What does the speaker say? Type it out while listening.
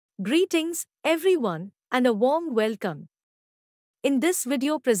Greetings, everyone, and a warm welcome. In this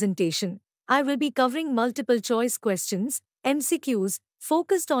video presentation, I will be covering multiple choice questions, MCQs,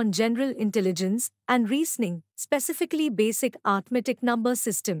 focused on general intelligence and reasoning, specifically basic arithmetic number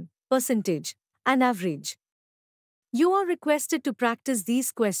system, percentage, and average. You are requested to practice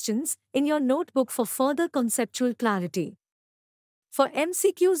these questions in your notebook for further conceptual clarity. For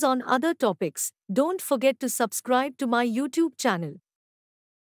MCQs on other topics, don't forget to subscribe to my YouTube channel.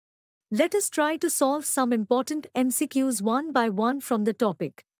 Let us try to solve some important MCQs one by one from the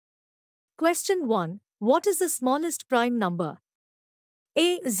topic. Question 1. What is the smallest prime number?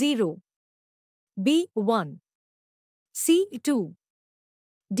 A. 0. B. 1. C. 2.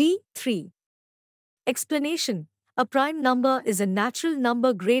 D. 3. Explanation. A prime number is a natural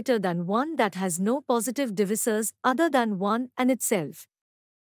number greater than 1 that has no positive divisors other than 1 and itself.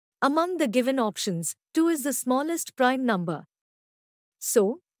 Among the given options, 2 is the smallest prime number.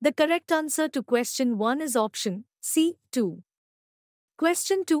 So, the correct answer to question 1 is option C, 2.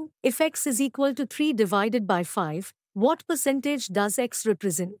 Question 2. If x is equal to 3 divided by 5, what percentage does x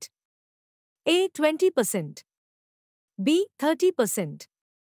represent? A. 20%. B. 30%.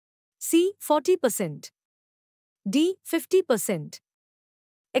 C. 40%. D. 50%.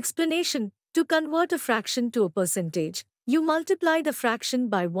 Explanation. To convert a fraction to a percentage, you multiply the fraction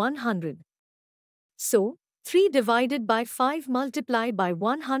by 100. So, 3 divided by 5 multiplied by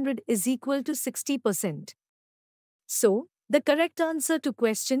 100 is equal to 60%. So, the correct answer to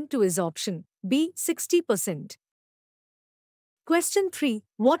question 2 is option B, 60%. Question 3.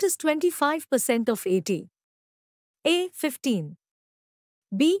 What is 25% of 80? A. 15.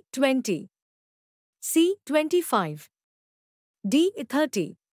 B. 20. C. 25. D.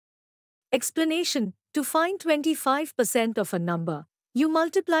 30. Explanation. To find 25% of a number, you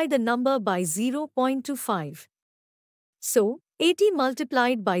multiply the number by 0.25. So, 80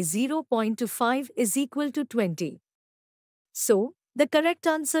 multiplied by 0.25 is equal to 20. So, the correct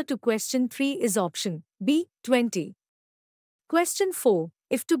answer to question 3 is option B, 20. Question 4.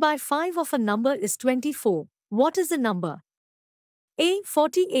 If 2 by 5 of a number is 24, what is the number? A.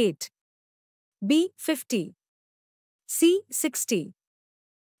 48. B. 50. C. 60.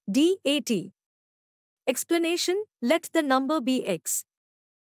 D. 80. Explanation. Let the number be x.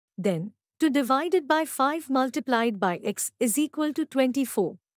 Then, 2 divided by 5 multiplied by x is equal to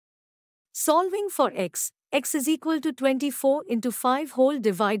 24. Solving for x, x is equal to 24 into 5 whole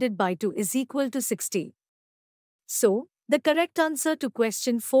divided by 2 is equal to 60. So, the correct answer to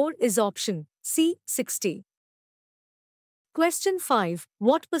question 4 is option C, 60. Question 5.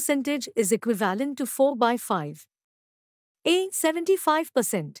 What percentage is equivalent to 4 by 5? A.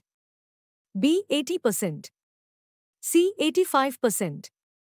 75%. B. 80%. C. 85%.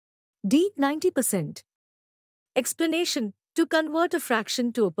 D. 90%. Explanation. To convert a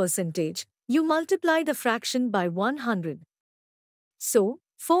fraction to a percentage, you multiply the fraction by 100. So,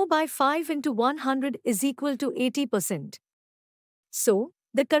 4 by 5 into 100 is equal to 80%. So,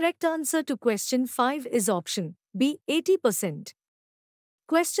 the correct answer to question 5 is option B, 80%.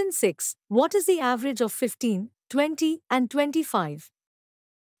 Question 6. What is the average of 15, 20, and 25?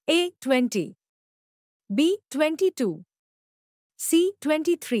 A. 20. B. 22. C.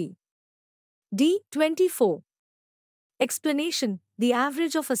 23. D. 24. Explanation. The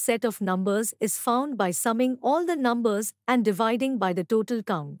average of a set of numbers is found by summing all the numbers and dividing by the total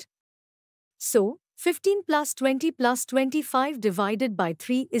count. So, 15 plus 20 plus 25 divided by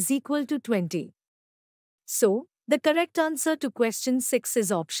 3 is equal to 20. So, the correct answer to question 6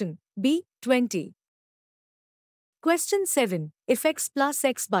 is option B, 20. Question 7. If x plus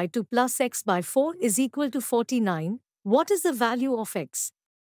x by 2 plus x by 4 is equal to 49, what is the value of x?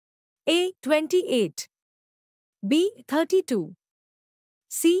 A. 28. B. 32.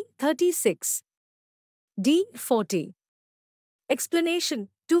 C. 36. D. 40. Explanation.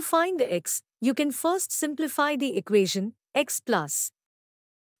 To find the x, you can first simplify the equation x plus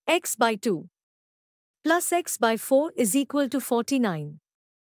x by 2 plus x by 4 is equal to 49.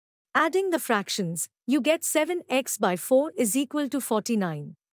 Adding the fractions, you get 7x by 4 is equal to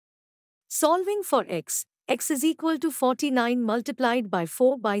 49. Solving for x, x is equal to 49 multiplied by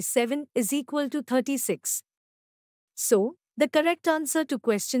 4 by 7 is equal to 36. So, the correct answer to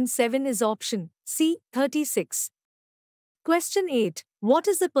question 7 is option C, 36. Question 8. What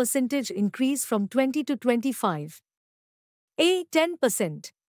is the percentage increase from 20 to 25? A.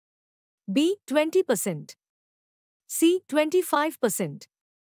 10%. B. 20%. C. 25%.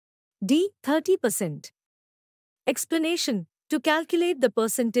 D. 30%. Explanation. To calculate the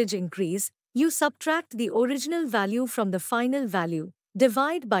percentage increase, you subtract the original value from the final value,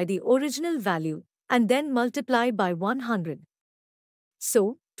 divide by the original value, and then multiply by 100.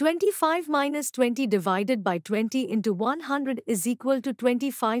 So, 25 minus 20 divided by 20 into 100 is equal to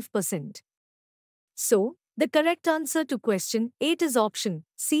 25%. So, the correct answer to question 8 is option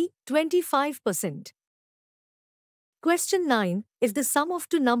C, 25%. Question 9. If the sum of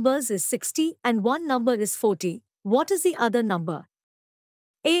two numbers is 60 and one number is 40, what is the other number?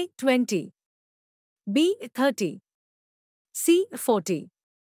 A. 20. B. 30. C. 40.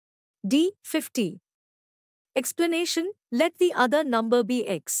 D. 50. Explanation: let the other number be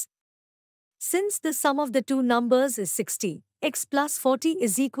x. Since the sum of the two numbers is 60, x plus 40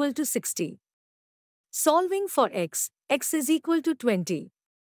 is equal to 60. Solving for x, x is equal to 20.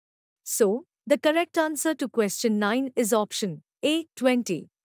 So, the correct answer to question 9 is option A, 20.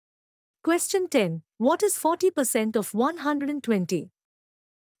 Question 10. What is 40% of 120?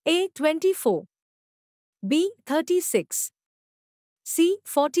 A. 24. B. 36. C.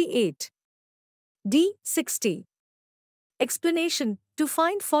 48. D. 60. Explanation: to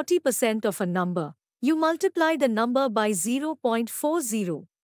find 40% of a number, you multiply the number by 0.40.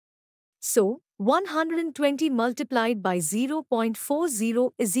 So, 120 multiplied by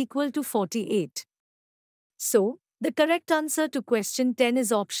 0.40 is equal to 48. So, the correct answer to question 10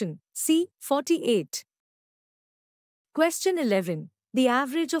 is option C, 48. Question 11. The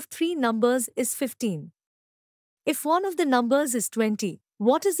average of three numbers is 15. If one of the numbers is 20,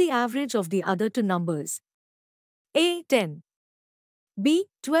 what is the average of the other two numbers? A. 10. B.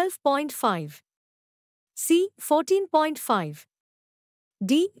 12.5. C. 14.5.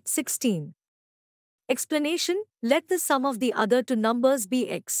 D. 16. Explanation: let the sum of the other two numbers be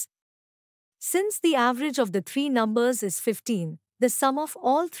x. Since the average of the three numbers is 15, the sum of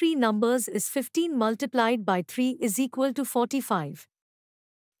all three numbers is 15 multiplied by 3 is equal to 45.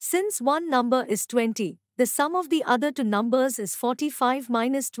 Since one number is 20, the sum of the other two numbers is 45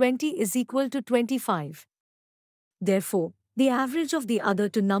 minus 20 is equal to 25. Therefore, the average of the other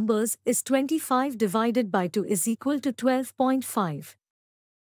two numbers is 25 divided by 2 is equal to 12.5.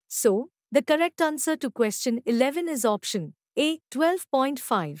 So, the correct answer to question 11 is option A,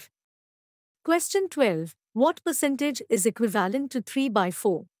 12.5. Question 12. What percentage is equivalent to 3 by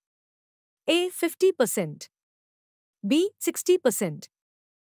 4? A. 50%. B. 60%.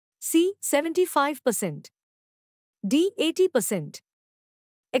 C. 75%. D. 80%.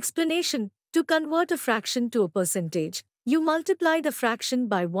 Explanation: to convert a fraction to a percentage, you multiply the fraction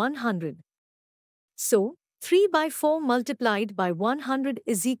by 100. So, 3 by 4 multiplied by 100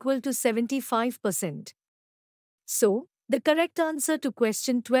 is equal to 75%. So, the correct answer to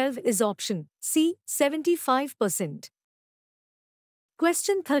question 12 is option C, 75%.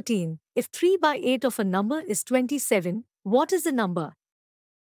 Question 13. If 3 by 8 of a number is 27, what is the number?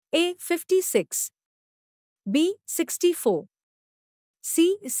 A. 56. B. 64.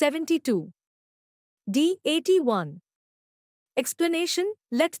 C. 72. D. 81. Explanation: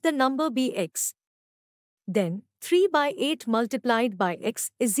 let the number be x. Then, 3 by 8 multiplied by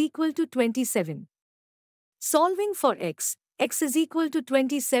x is equal to 27. Solving for x, x is equal to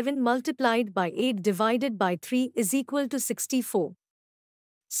 27 multiplied by 8 divided by 3 is equal to 64.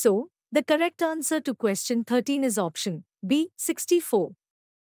 So, the correct answer to question 13 is option B, 64.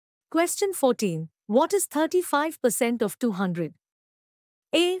 Question 14. What is 35% of 200?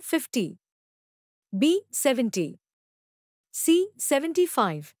 A. 50. B. 70. C.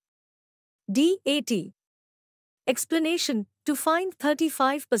 75. D. 80. Explanation: to find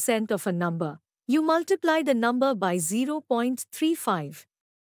 35% of a number, you multiply the number by 0.35.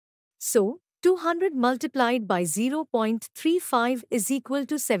 So, 200 multiplied by 0.35 is equal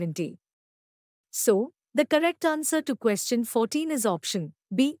to 70. So, the correct answer to question 14 is option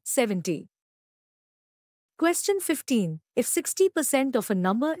B, 70. Question 15. If 60% of a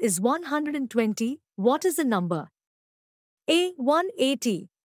number is 120, what is the number? A. 180.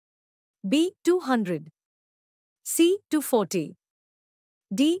 B. 200. C. 240.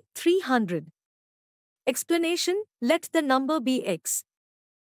 D. 300. Explanation: let the number be x.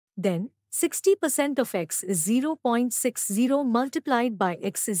 Then, 60% of x is 0.60 multiplied by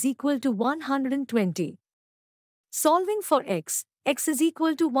x is equal to 120. Solving for x, x is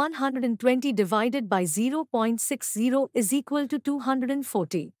equal to 120 divided by 0.60 is equal to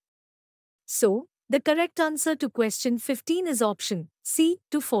 240. So, the correct answer to question 15 is option C,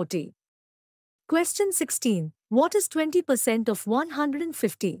 240. Question 16. What is 20% of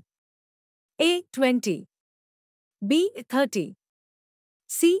 150? A. 20. B. 30.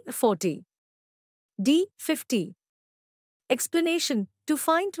 C. 40. D. 50. Explanation: to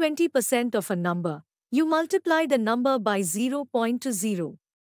find 20% of a number, you multiply the number by 0.20.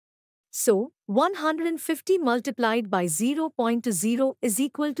 So, 150 multiplied by 0.20 is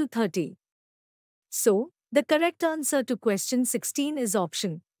equal to 30. So, The correct answer to question 16 is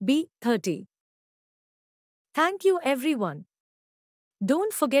option B, 30. Thank you everyone.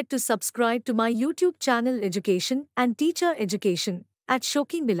 Don't forget to subscribe to my YouTube channel Education and Teacher Education at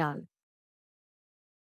Shoki Bilal.